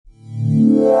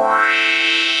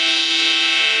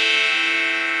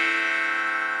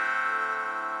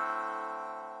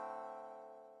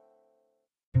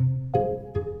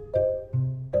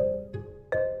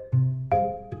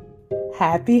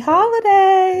Happy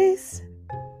holidays!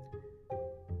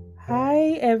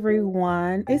 Hi,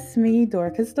 everyone. It's me,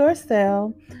 Dorcas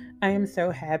Dorsell. I am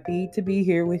so happy to be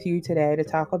here with you today to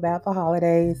talk about the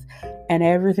holidays and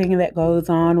everything that goes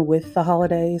on with the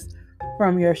holidays,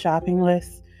 from your shopping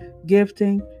list,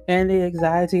 gifting, and the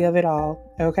anxiety of it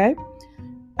all. Okay?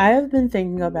 I have been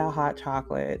thinking about hot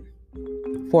chocolate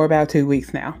for about 2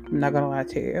 weeks now. I'm not going to lie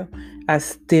to you. I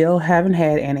still haven't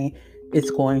had any.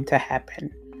 It's going to happen.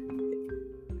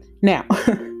 Now,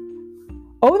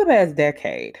 over the past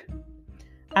decade,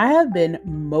 I have been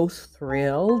most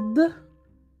thrilled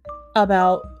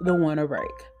about the winter break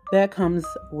that comes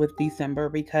with December,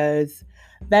 because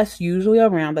that's usually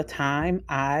around the time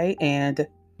I and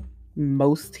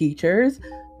most teachers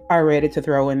are ready to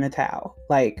throw in the towel.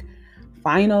 Like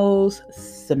finals,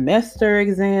 semester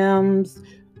exams,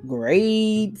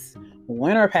 grades,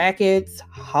 winter packets,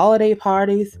 holiday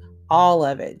parties, all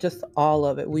of it, just all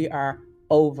of it. We are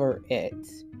over it.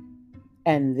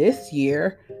 And this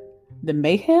year, the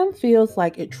mayhem feels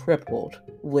like it tripled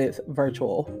with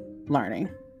virtual learning.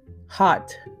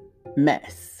 Hot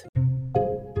mess.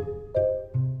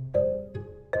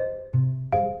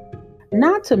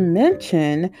 Not to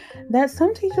mention that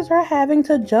some teachers are having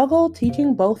to juggle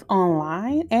teaching both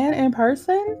online and in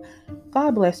person.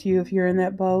 God bless you if you're in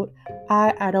that boat.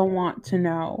 I don't want to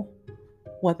know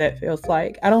what that feels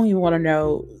like. I don't even want to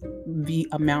know the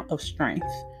amount of strength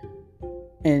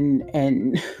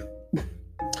and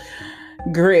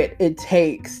grit it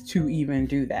takes to even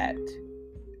do that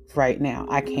right now.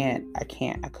 I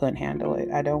couldn't handle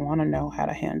it. I don't want to know how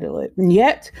to handle it. And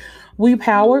yet we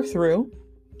power through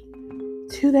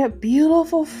to that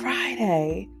beautiful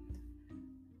Friday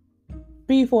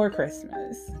before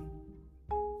Christmas,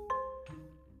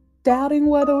 doubting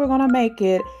whether we're going to make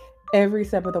it every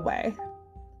step of the way.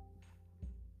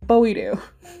 But we do.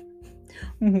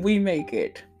 We make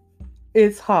it.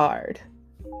 It's hard,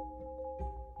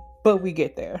 but we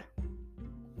get there.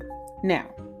 Now,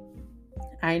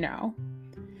 I know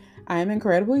I am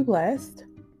incredibly blessed.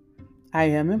 I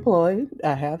am employed.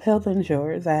 I have health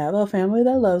insurance. I have a family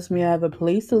that loves me. I have a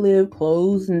place to live,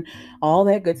 clothes, and all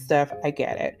that good stuff. I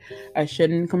get it. I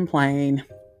shouldn't complain.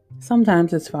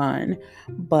 Sometimes it's fun,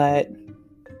 but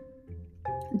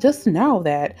just know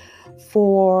that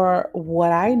for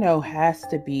what I know has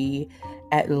to be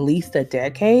at least a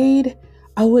decade,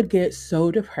 I would get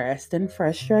so depressed and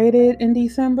frustrated in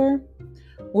December,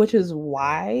 which is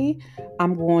why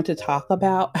I'm going to talk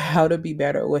about how to be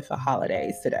better with the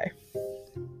holidays today.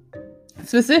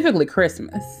 Specifically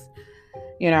Christmas.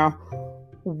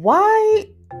 Why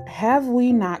have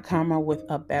we not come up with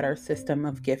a better system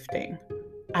of gifting?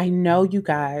 I know you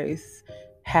guys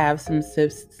have some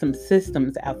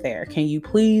systems out there. Can you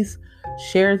please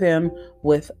share them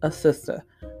with a sister?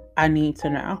 I need to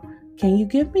know. Can you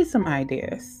give me some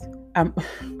ideas?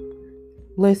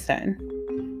 Listen,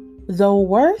 the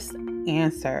worst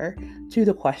answer to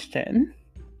the question,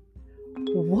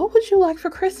 what would you like for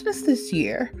Christmas this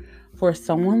year, for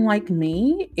someone like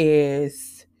me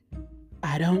is,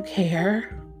 I don't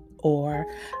care, or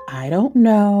I don't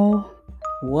know,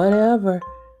 whatever.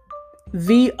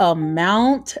 The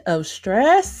amount of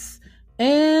stress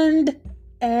and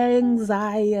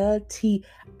anxiety,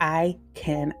 I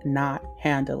cannot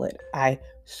handle it. I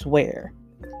swear.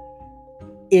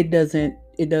 It's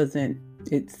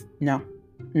no.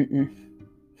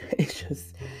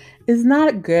 It's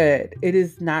not good. It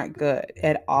is not good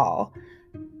at all.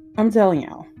 I'm telling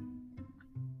y'all.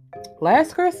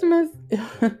 Last Christmas, it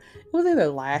was either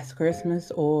last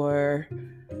Christmas or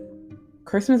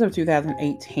Christmas of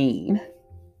 2018,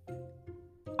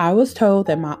 I was told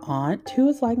that my aunt, who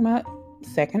is like my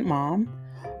second mom,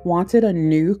 wanted a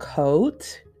new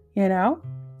coat,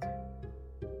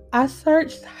 I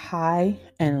searched high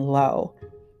and low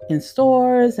in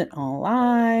stores and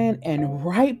online, and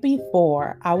right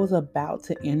before I was about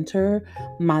to enter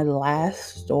my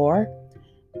last store,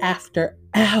 after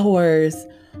hours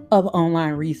of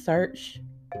online research,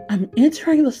 I'm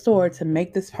entering the store to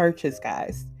make this purchase,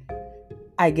 guys.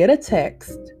 I get a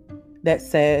text that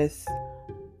says,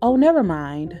 oh, never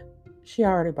mind. She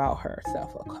already bought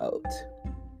herself a coat.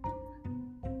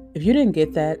 If you didn't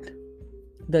get that,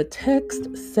 the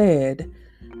text said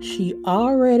she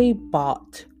already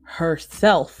bought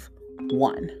herself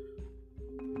one.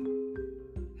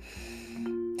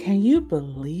 Can you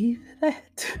believe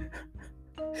that?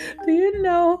 Do you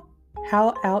know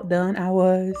how outdone I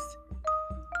was?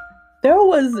 There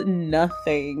was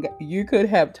nothing you could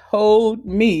have told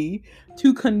me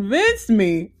to convince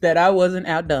me that I wasn't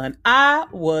outdone. I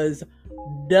was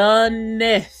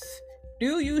doneness.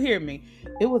 Do you hear me?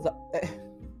 It was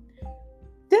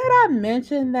Did I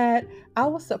mention that I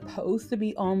was supposed to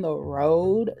be on the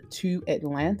road to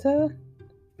Atlanta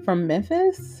from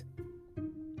Memphis,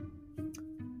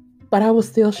 but I was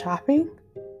still shopping?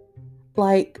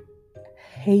 Like,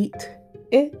 hate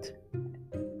it.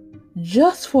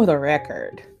 Just for the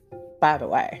record, by the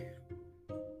way,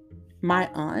 my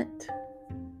aunt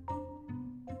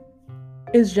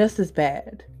is just as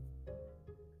bad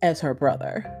as her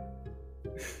brother,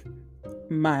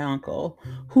 my uncle,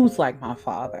 who's like my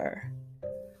father.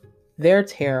 They're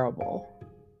terrible.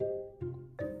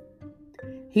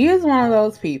 He is one of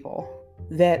those people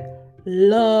that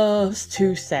loves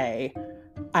to say,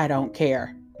 I don't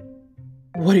care.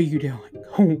 What are you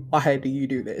doing? Why do you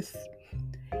do this?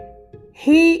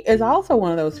 He is also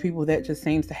one of those people that just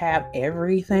seems to have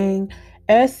everything,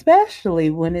 especially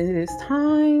when it is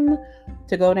time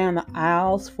to go down the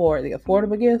aisles for the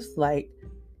affordable gifts, like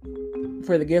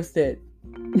for the gifts that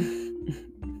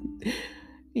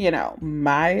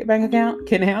my bank account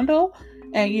can handle.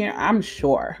 And I'm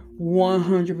sure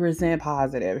 100%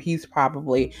 positive he's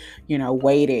probably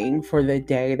waiting for the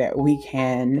day that we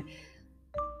can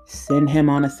send him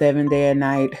on a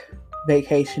 7-day-a-night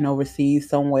vacation overseas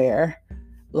somewhere,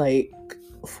 like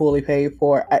fully paid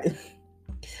for.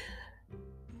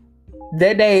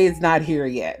 That day is not here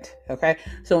yet. Okay,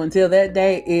 so until that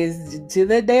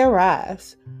day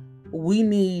arrives, we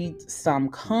need some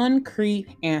concrete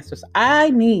answers.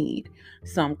 I need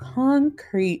some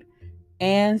concrete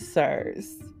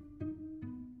answers.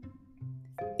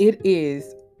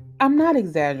 I'm not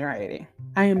exaggerating.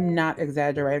 I am not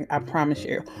exaggerating. I promise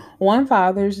you. One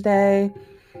Father's Day,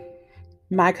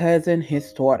 my cousin,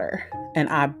 his daughter, and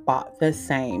I bought the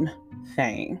same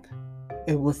thing.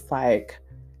 It was like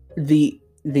the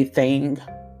thing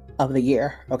of the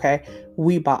year. Okay,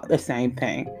 we bought the same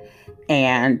thing,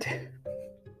 and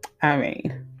I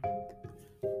mean,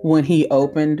 when he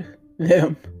opened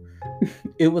them,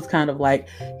 it was kind of like,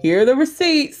 here are the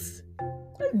receipts.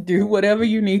 Do whatever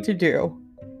you need to do.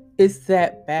 It's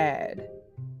that bad.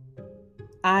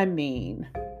 I mean,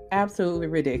 absolutely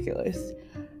ridiculous.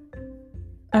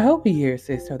 I hope he hears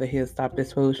this so that he'll stop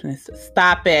this foolishness.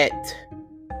 Stop it.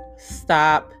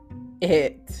 Stop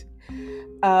it.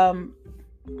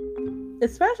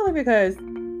 Especially because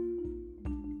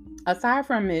aside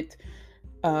from it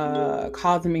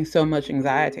causing me so much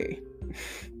anxiety,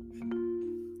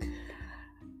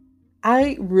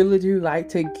 I really do like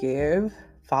to give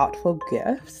thoughtful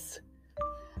gifts.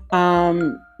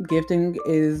 Gifting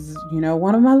is,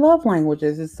 one of my love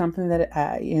languages. It's something that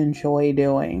I enjoy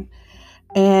doing.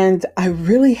 And I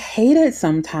really hate it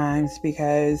sometimes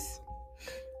because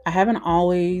I haven't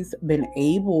always been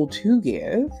able to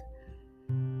give.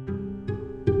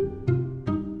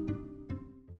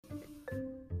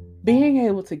 Being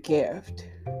able to gift,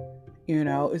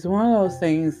 is one of those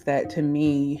things that to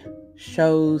me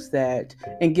shows that,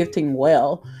 and gifting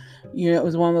well, it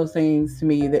was one of those things to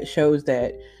me that shows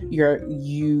that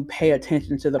you pay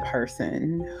attention to the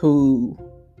person who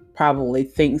probably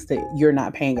thinks that you're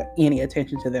not paying any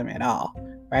attention to them at all,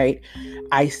 right?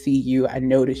 I see you, I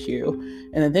notice you,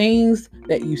 and the things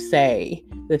that you say,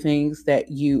 the things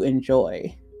that you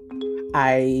enjoy,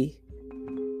 I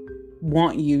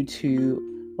want you to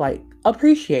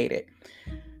appreciate it.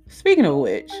 Speaking of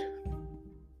which,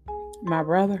 my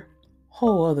brother,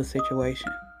 whole other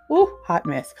situation. Ooh, hot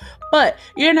mess. But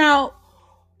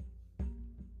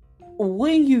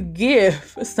when you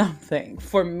give something,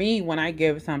 for me, when I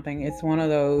give something, it's one of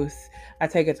those, I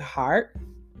take it to heart.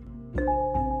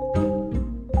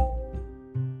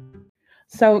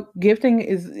 So gifting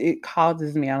it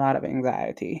causes me a lot of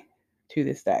anxiety to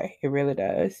this day. It really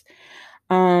does.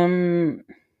 But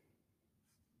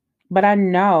I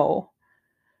know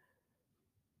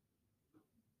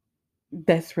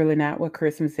that's really not what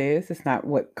Christmas is. It's not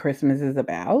what Christmas is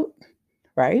about,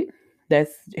 right?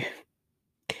 That's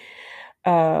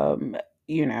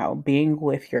being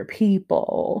with your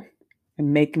people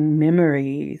and making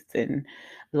memories and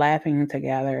laughing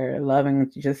together, loving,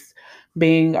 just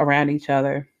being around each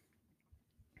other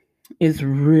is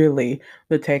really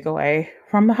the takeaway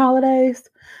from the holidays,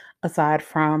 aside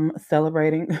from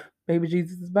celebrating baby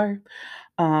Jesus' birth,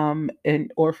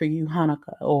 or for you,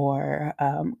 Hanukkah or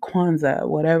Kwanzaa,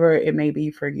 whatever it may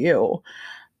be for you.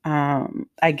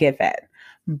 I get that.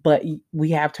 But we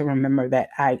have to remember that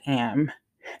I am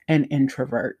an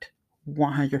introvert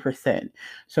 100%.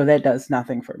 So that does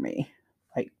nothing for me.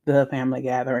 Like, the family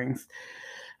gatherings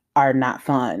are not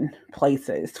fun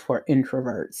places for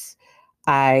introverts.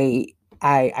 I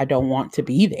don't want to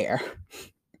be there.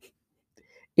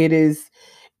 It is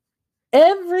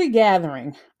every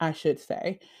gathering, I should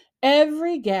say.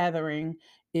 Every gathering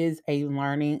is a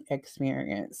learning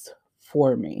experience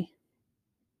for me.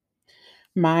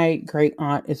 My great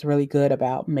aunt is really good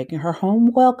about making her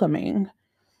home welcoming.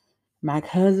 My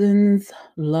cousins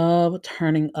love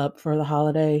turning up for the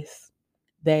holidays.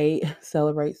 They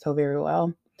celebrate so very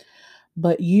well.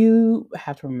 But you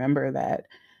have to remember that,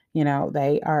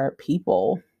 they are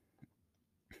people,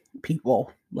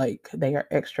 like they are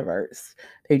extroverts.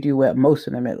 They do well, most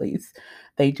of them at least.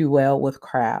 They do well with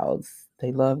crowds.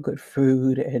 They love good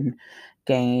food and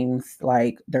games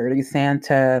like Dirty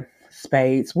Santa,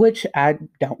 Spades, which I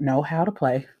don't know how to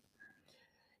play.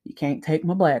 You can't take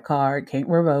my black card, can't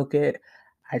revoke it.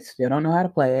 I still don't know how to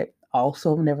play it.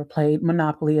 Also, never played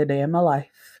Monopoly a day in my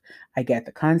life. I get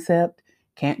the concept,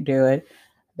 can't do it.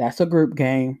 That's a group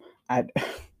game. I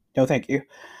no, thank you.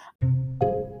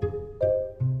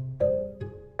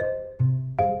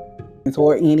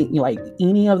 Or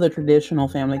any of the traditional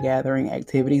family gathering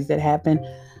activities that happen,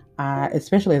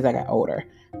 especially as I got older,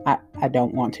 I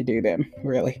don't want to do them.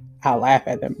 Really, I'll laugh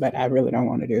at them, but I really don't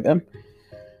want to do them.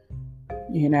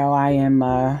 I am.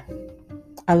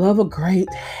 I love a great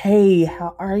 "Hey,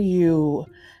 how are you?"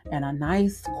 and a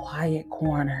nice quiet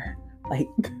corner. Like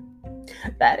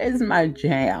that is my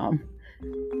jam.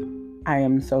 I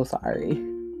am so sorry.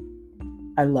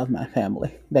 I love my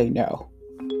family. They know,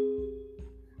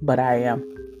 but I am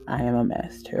a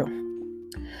mess too.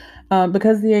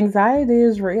 Because the anxiety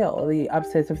is real, the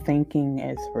obsessive thinking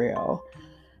is real,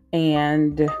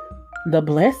 and the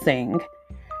blessing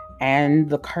and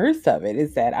the curse of it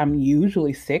is that I'm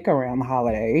usually sick around the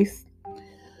holidays.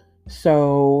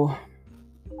 So,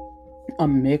 a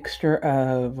mixture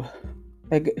of,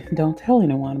 like, don't tell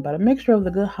anyone, but a mixture of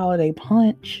the good holiday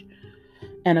punch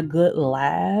and a good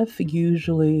laugh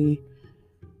usually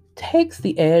takes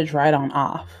the edge right on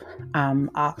off.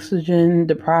 I'm oxygen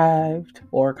deprived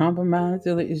or compromised.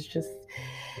 It's just,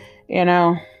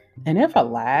 and if I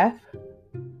laugh,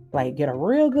 like get a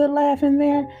real good laugh in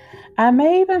there, I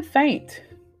may even faint,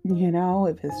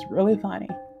 if it's really funny.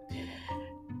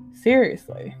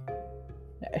 Seriously.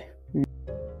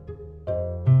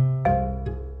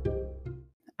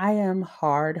 I am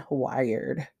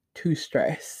hardwired to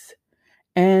stress,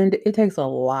 and it takes a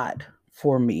lot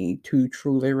for me to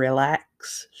truly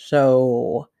relax.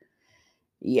 So,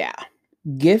 yeah,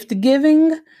 gift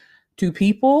giving to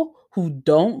people who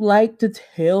don't like to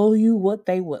tell you what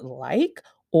they would like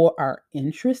or are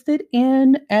interested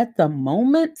in at the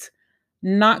moment,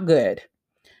 not good.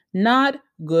 Not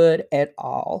good at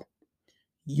all.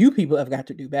 You people have got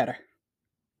to do better.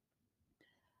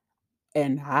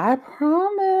 And I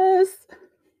promise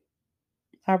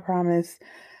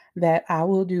that I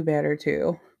will do better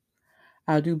too.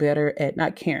 I'll do better at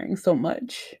not caring so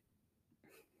much.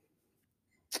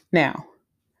 Now,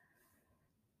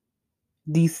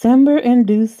 December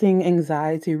inducing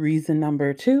anxiety reason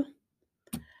number 2,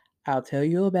 I'll tell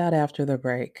you about after the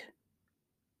break.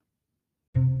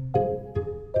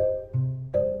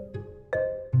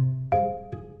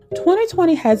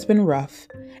 2020 has been rough,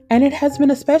 and it has been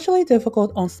especially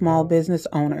difficult on small business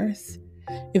owners.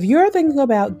 If you're thinking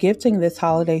about gifting this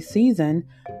holiday season,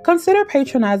 consider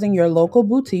patronizing your local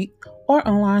boutique or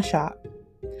online shop.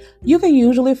 You can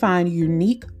usually find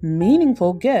unique,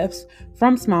 meaningful gifts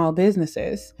from small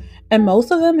businesses, and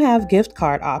most of them have gift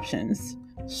card options.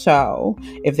 So,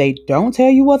 if they don't tell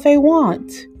you what they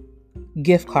want,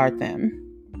 gift card them.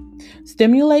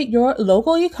 Stimulate your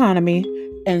local economy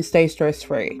and stay stress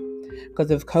free. Because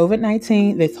if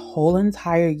COVID-19, this whole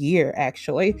entire year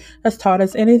actually, has taught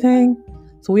us anything,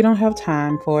 so we don't have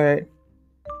time for it.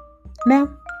 Now,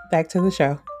 back to the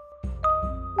show.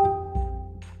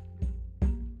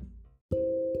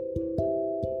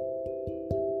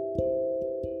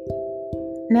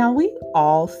 Now, we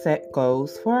all set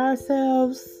goals for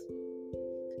ourselves,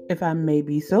 if I may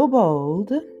be so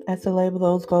bold as to label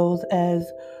those goals as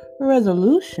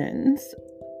resolutions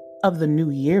of the new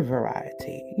year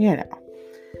variety.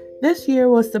 This year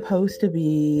was supposed to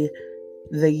be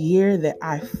the year that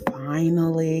I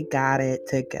finally got it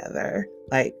together.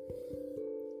 Like,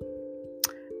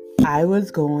 I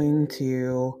was going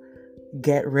to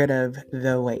get rid of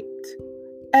the weight.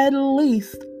 At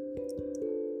least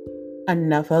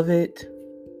enough of it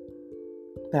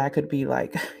that I could be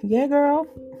like, yeah, girl,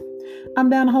 I'm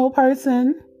down a whole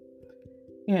person.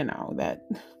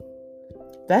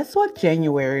 That's what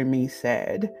January me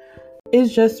said. It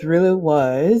just really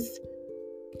was.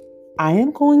 I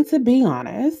am going to be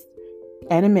honest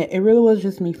and admit it really was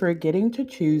just me forgetting to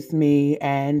choose me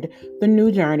and the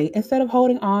new journey instead of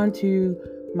holding on to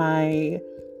my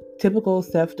typical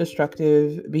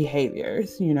self-destructive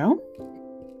behaviors.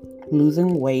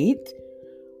 Losing weight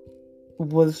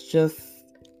was just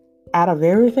out of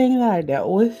everything that I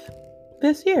dealt with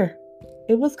this year,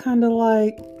 it was kind of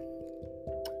like,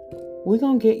 we're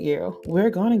going to get you. We're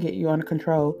going to get you under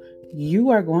control. You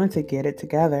are going to get it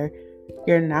together.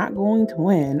 You're not going to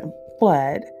win,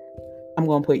 but I'm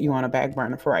going to put you on a back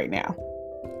burner for right now.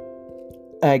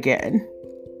 Again.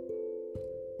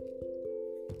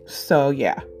 So,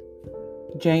 yeah.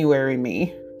 January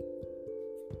me.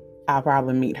 I'll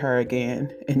probably meet her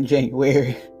again in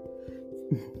January.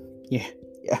 yeah.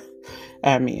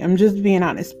 I mean, I'm just being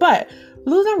honest. But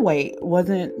losing weight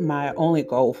wasn't my only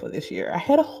goal for this year. I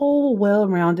had a whole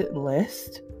well-rounded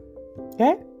list.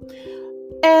 Okay?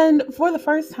 And for the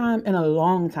first time in a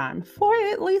long time, for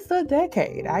at least a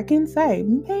decade, I can say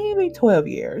maybe 12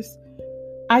 years,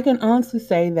 I can honestly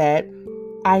say that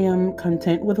I am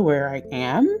content with where I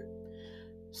am.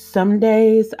 Some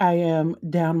days I am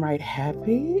downright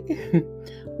happy,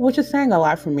 which is saying a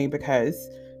lot for me because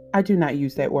I do not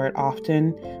use that word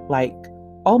often, like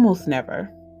almost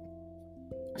never.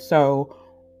 So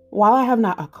while I have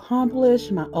not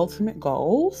accomplished my ultimate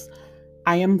goals,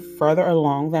 I am further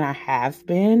along than I have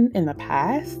been in the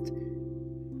past.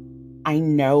 I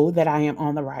know that I am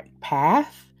on the right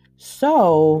path.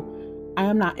 So I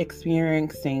am not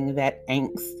experiencing that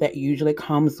angst that usually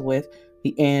comes with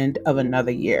the end of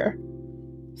another year.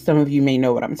 Some of you may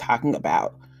know what I'm talking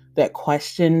about. That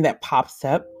question that pops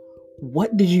up,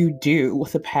 what did you do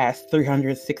with the past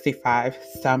 365,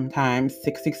 sometimes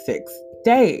 66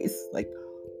 days? Like,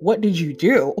 what did you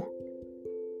do?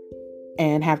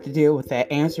 And have to deal with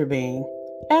that answer being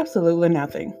absolutely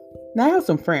nothing. Now, I have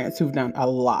some friends who've done a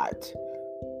lot,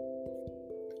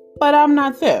 but I'm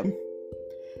not them.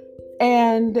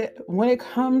 And when it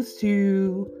comes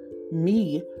to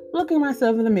me looking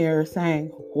myself in the mirror saying,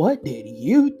 what did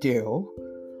you do?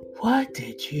 What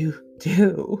did you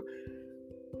do?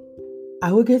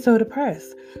 I would get so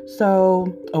depressed.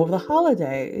 So over the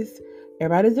holidays,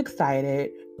 everybody's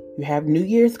excited. You have New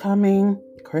Year's coming,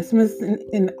 Christmas,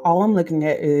 and all I'm looking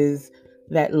at is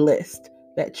that list,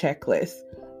 that checklist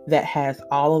that has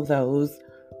all of those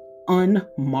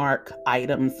unmarked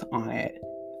items on it.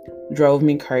 Drove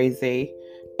me crazy,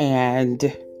 and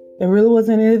there really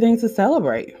wasn't anything to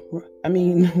celebrate. I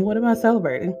mean, what am I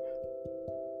celebrating?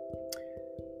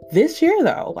 This year,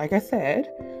 though, like I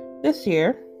said, this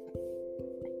year,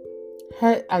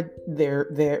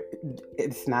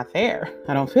 it's not there.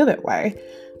 I don't feel that way.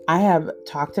 I have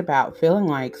talked about feeling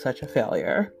like such a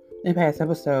failure in past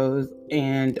episodes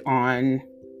and on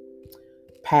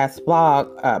past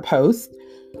blog posts.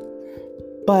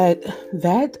 But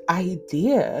that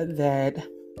idea that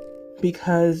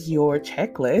because your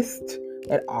checklist,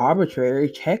 that arbitrary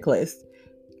checklist,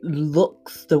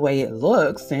 looks the way it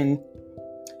looks and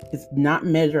it's not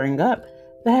measuring up,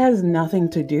 that has nothing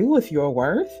to do with your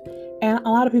worth. And a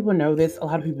lot of people know this, a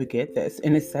lot of people get this,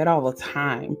 and it's said all the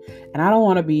time. And I don't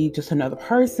want to be just another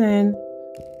person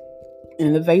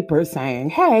in the vapor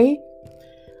saying, hey,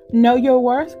 know your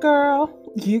worth, girl.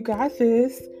 You got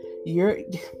this.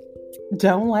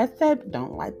 Don't let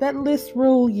that list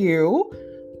rule you.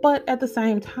 But at the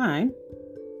same time,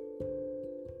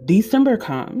 December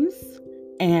comes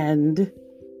and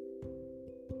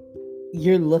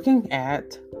you're looking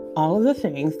at all of the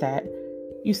things that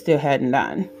you still hadn't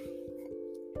done.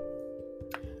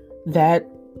 That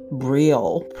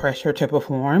real pressure to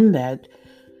perform, that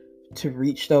to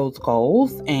reach those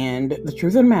goals. And the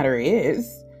truth of the matter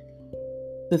is,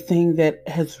 the thing that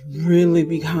has really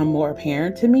become more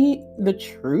apparent to me, the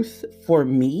truth for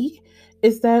me,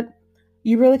 is that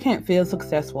you really can't feel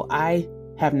successful. I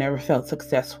have never felt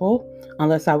successful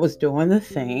unless I was doing the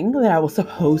thing that I was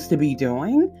supposed to be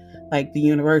doing. Like the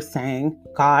universe saying,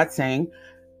 God saying,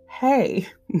 hey,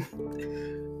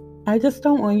 I just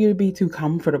don't want you to be too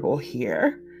comfortable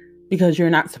here because you're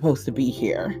not supposed to be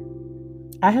here.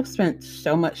 I have spent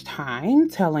so much time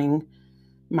telling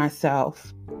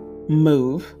myself,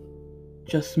 move,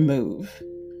 just move,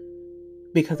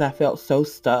 because I felt so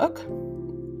stuck.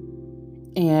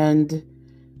 And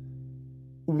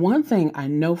one thing I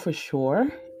know for sure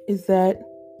is that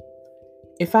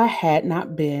if I had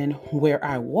not been where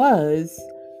I was,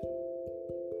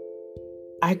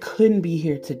 I couldn't be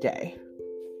here today.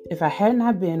 If I had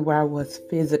not been where I was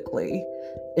physically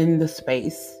in the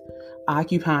space,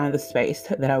 occupying the space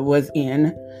that I was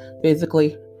in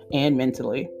physically and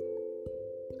mentally,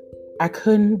 I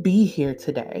couldn't be here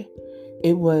today.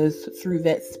 It was through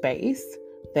that space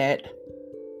that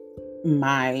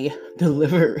my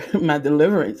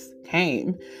deliverance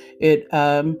came. It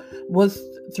was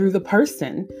through the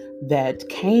person that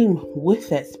came with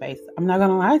that space. I'm not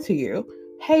gonna lie to you.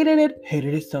 Hated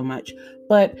it so much.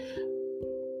 But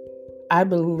I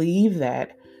believe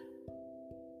that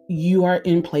you are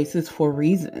in places for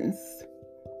reasons.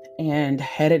 And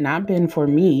had it not been for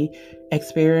me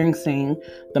experiencing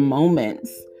the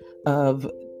moments of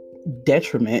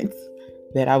detriments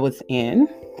that I was in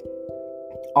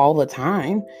all the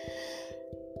time,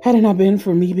 had it not been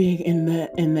for me being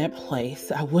in that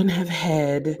place, I wouldn't have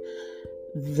had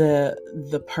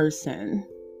the person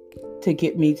to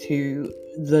get me to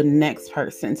the next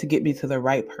person, to get me to the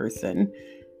right person,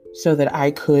 so that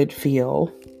I could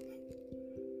feel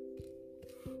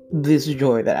this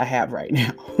joy that I have right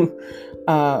now.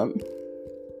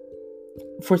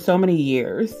 For so many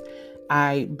years,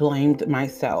 I blamed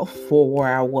myself for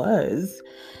where I was.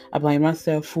 I blamed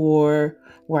myself for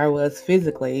where I was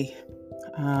physically,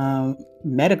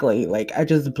 medically. Like, I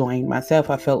just blamed myself.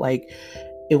 I felt like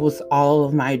it was all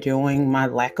of my doing, my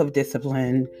lack of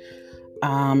discipline.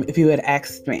 If you had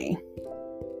asked me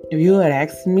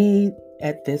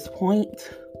at this point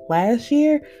last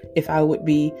year, if I would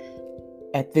be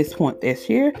at this point this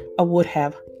year, I would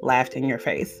have laughed in your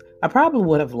face. I probably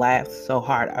would have laughed so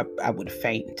hard I would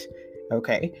faint.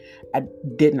 Okay. I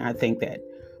did not think that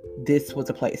this was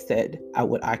a place that I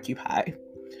would occupy,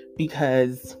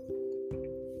 because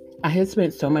I had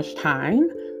spent so much time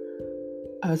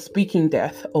speaking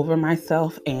death over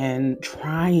myself and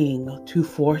trying to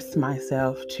force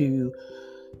myself to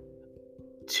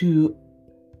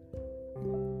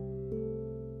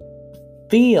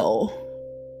feel,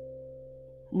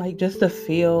 like, just to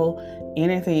feel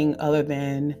anything other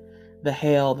than the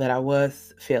hell that I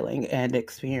was feeling and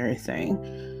experiencing,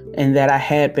 and that I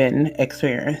had been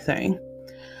experiencing.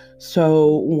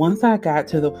 So once I got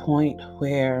to the point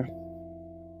where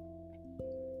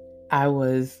I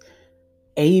was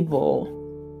able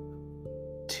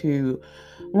to,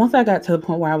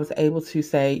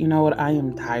 say, you know what, I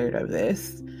am tired of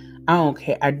this. I don't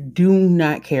care. I do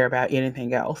not care about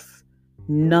anything else.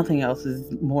 Nothing else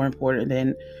is more important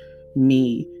than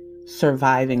me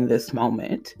surviving this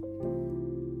moment.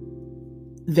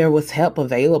 There was help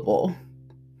available,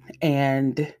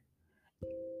 and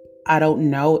I don't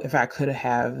know if I could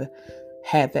have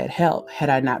had that help had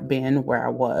I not been where I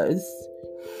was.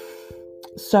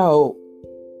 So,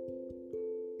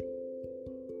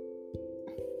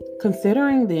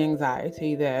 considering the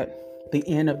anxiety that the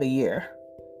end of the year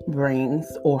brings,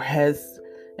 or has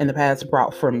in the past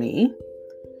brought for me,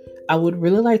 I would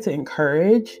really like to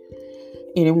encourage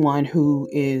anyone who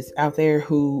is out there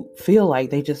who feel like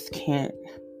they just can't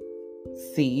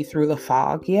see through the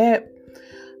fog yet.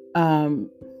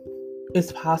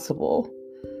 It's possible.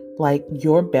 Like,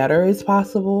 your better is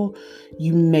possible.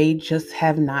 You may just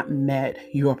have not met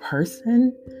your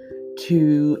person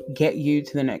to get you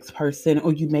to the next person,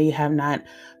 or you may have not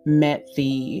met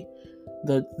the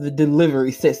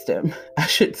delivery system, I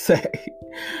should say.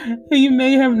 You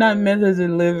may have not met the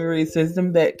delivery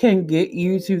system that can get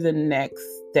you to the next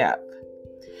step.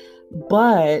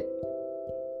 But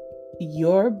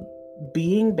your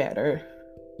being better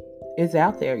is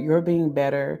out there. Your being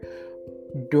better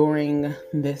during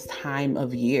this time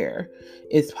of year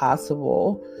is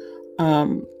possible.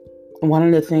 One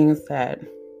of the things that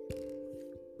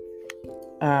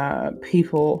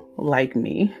people like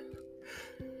me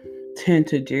tend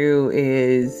to do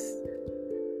is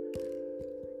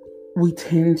we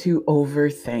tend to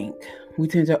overthink. We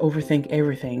tend to overthink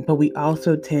everything, but we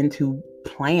also tend to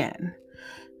plan.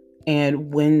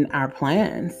 And when our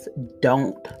plans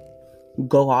don't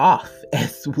go off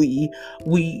as we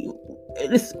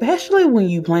especially when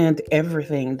you planned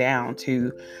everything down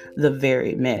to the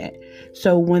very minute.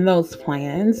 So when those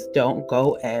plans don't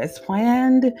go as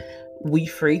planned, we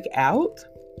freak out.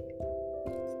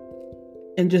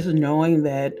 And just knowing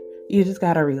that you just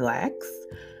gotta relax,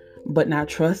 but not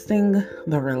trusting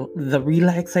the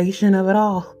relaxation of it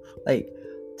all. Like,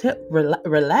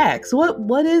 relax.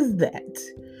 What is that?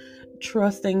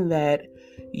 Trusting that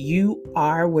you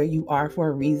are where you are for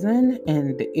a reason,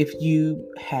 and if you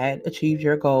had achieved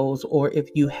your goals, or if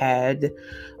you had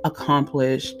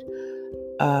accomplished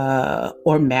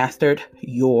or mastered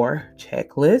your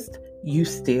checklist, you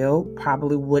still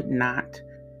probably would not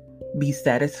be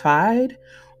satisfied,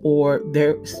 or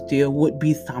there still would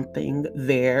be something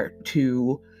there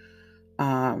to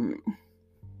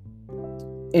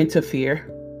interfere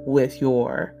with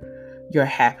your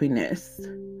happiness,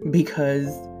 because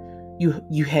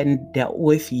you hadn't dealt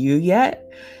with you yet,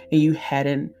 and you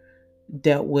hadn't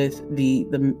dealt with the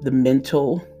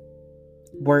mental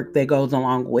work that goes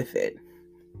along with it.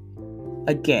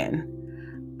 Again,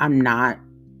 I'm not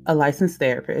a licensed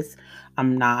therapist.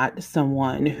 I'm not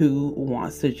someone who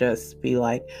wants to just be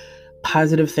like,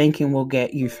 positive thinking will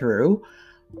get you through.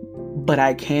 But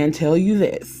I can tell you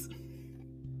this.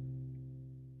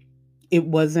 it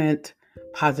wasn't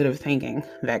positive thinking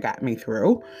that got me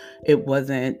through. It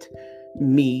wasn't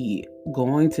me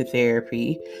going to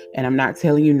therapy, and I'm not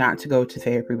telling you not to go to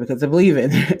therapy because I believe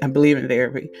in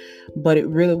therapy, but it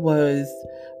really was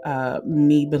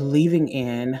me believing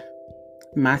in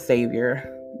my Savior,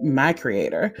 my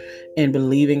Creator, and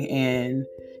believing in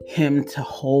Him to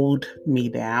hold me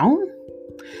down,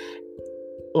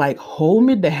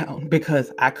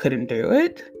 because I could not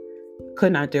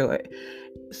do it.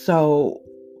 So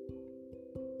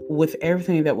with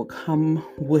everything that would come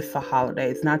with the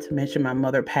holidays, not to mention my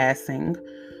mother passing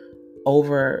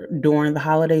during the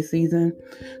holiday season.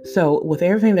 So with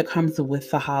everything that comes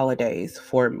with the holidays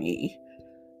for me,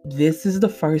 this is the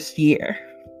first year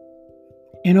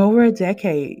in over a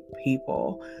decade,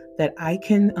 people, that I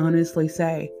can honestly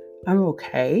say I'm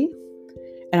okay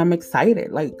and I'm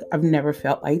excited. Like, I've never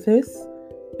felt like this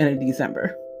in a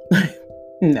December.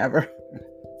 Never.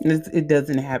 It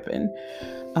doesn't happen.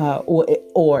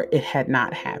 Or it had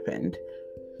not happened.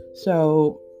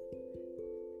 So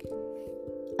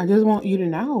I just want you to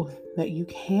know that you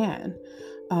can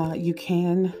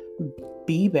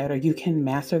be better. You can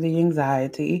master the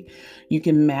anxiety. You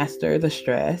can master the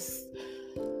stress.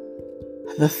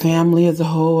 The family is a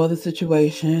whole other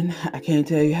situation. I can't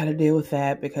tell you how to deal with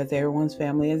that because everyone's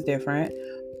family is different.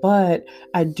 But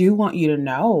I do want you to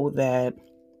know that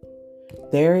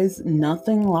there is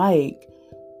nothing like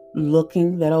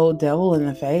looking that old devil in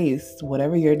the face,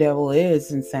 whatever your devil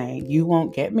is, and saying, you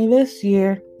won't get me this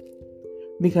year.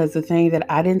 Because the thing that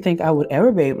I didn't think I would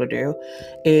ever be able to do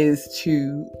is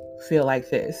to feel like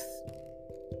this.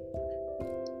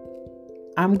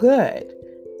 I'm good.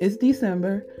 It's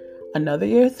December. Another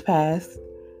year has passed.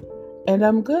 And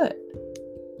I'm good.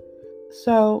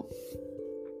 So,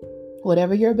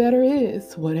 whatever your better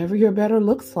is, whatever your better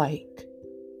looks like.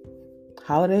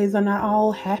 Holidays are not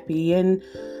all happy and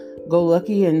go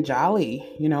lucky and jolly,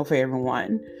 for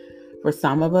everyone. For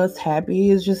some of us,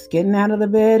 happy is just getting out of the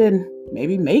bed and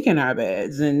maybe making our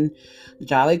beds. And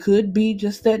jolly could be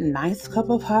just that nice cup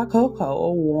of hot cocoa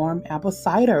or warm apple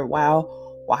cider while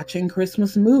watching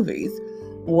Christmas movies.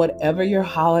 Whatever your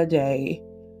holiday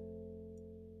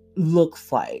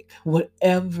looks like,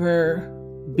 whatever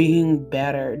being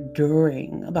better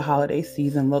during the holiday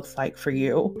season looks like for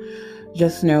you,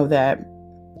 just know that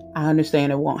I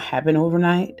understand it won't happen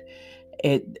overnight.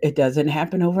 It doesn't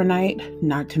happen overnight.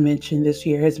 Not to mention, this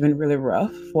year has been really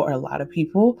rough for a lot of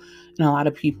people, and a lot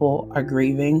of people are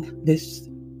grieving this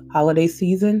holiday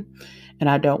season, and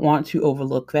I don't want to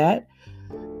overlook that.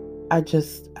 I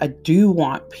do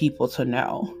want people to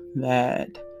know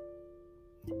that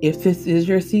if this is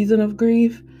your season of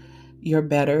grief, your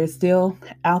better is still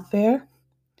out there.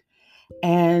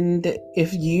 And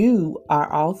if you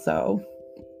are also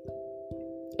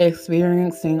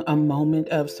experiencing a moment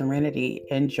of serenity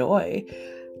and joy,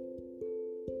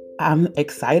 I'm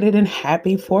excited and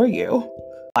happy for you.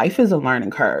 Life is a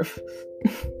learning curve.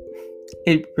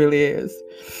 It really is.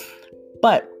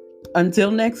 But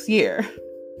until next year,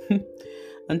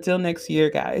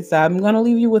 guys, I'm going to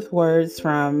leave you with words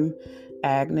from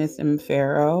Agnes M.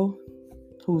 Farrow,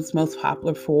 who's most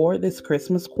popular for this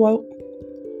Christmas quote.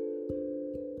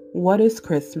 What is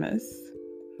Christmas?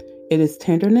 It is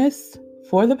tenderness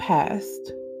for the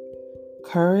past,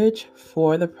 courage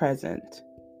for the present,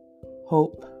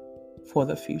 hope for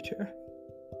the future.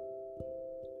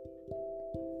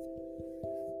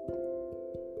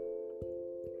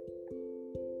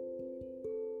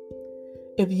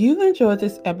 If you enjoyed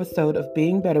this episode of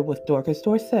Being Better with Dorcas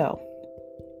Dorsell,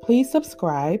 please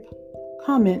subscribe,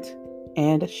 comment,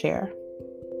 and share.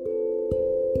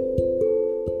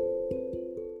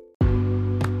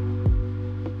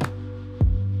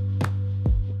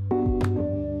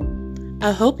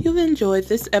 I hope you've enjoyed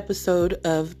this episode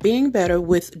of Being Better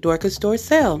with Dorcas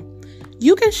Dorsell.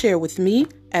 You can share with me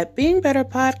at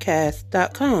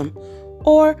beingbetterpodcast.com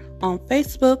or on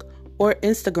Facebook or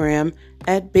Instagram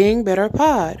at Being Better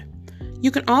Pod. You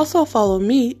can also follow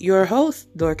me, your host,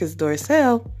 Dorcas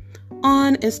Dorsell,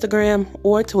 on Instagram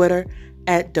or Twitter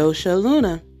at Dosha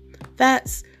Luna.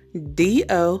 That's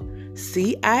DOCIALUNA.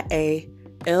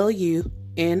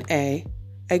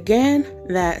 Again,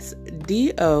 that's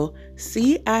DOCIALUNA.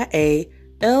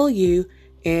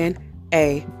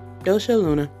 Dosha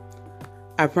Luna.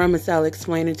 I promise I'll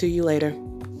explain it to you later.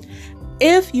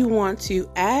 If you want to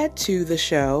add to the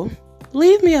show,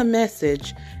 leave me a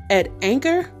message at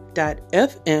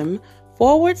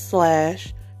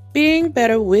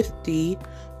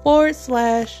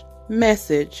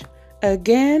anchor.fm/beingbetterwithD/message.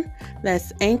 Again,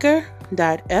 that's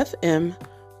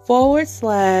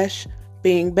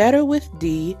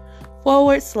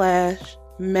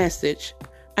anchor.fm/beingbetterwithD/message.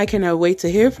 I cannot wait to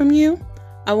hear from you.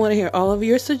 I want to hear all of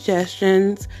your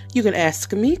suggestions. You can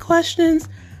ask me questions.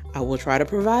 I will try to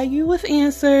provide you with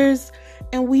answers,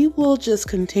 and we will just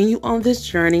continue on this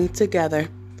journey together.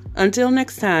 Until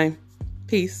next time,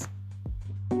 peace.